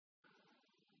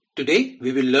Today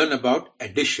we will learn about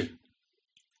addition.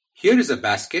 Here is a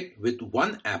basket with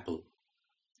one apple.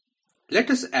 Let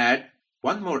us add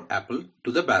one more apple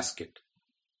to the basket.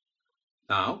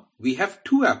 Now we have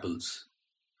two apples.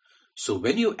 So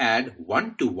when you add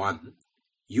 1 to 1,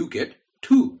 you get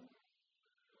 2.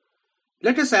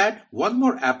 Let us add one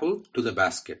more apple to the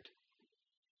basket.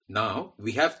 Now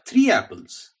we have 3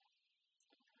 apples.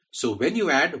 So when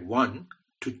you add 1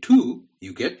 to 2,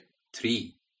 you get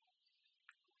 3.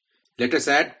 Let us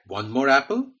add one more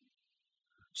apple.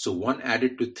 So 1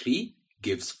 added to 3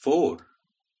 gives 4.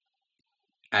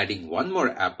 Adding one more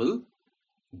apple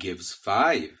gives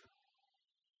 5.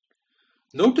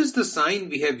 Notice the sign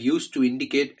we have used to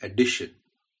indicate addition.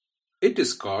 It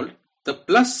is called the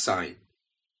plus sign.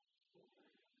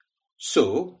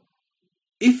 So,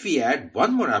 if we add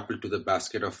one more apple to the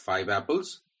basket of 5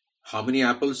 apples, how many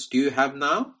apples do you have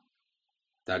now?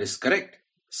 That is correct,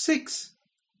 6.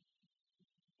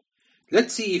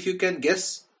 Let's see if you can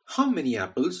guess how many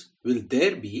apples will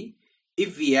there be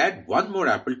if we add one more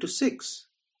apple to 6.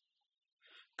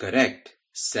 Correct,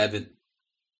 7.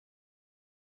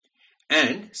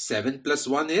 And 7 plus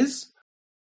 1 is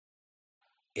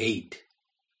 8.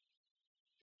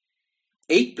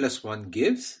 8 plus 1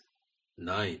 gives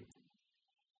 9.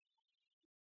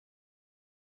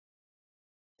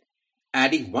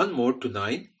 Adding one more to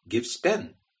 9 gives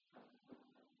 10.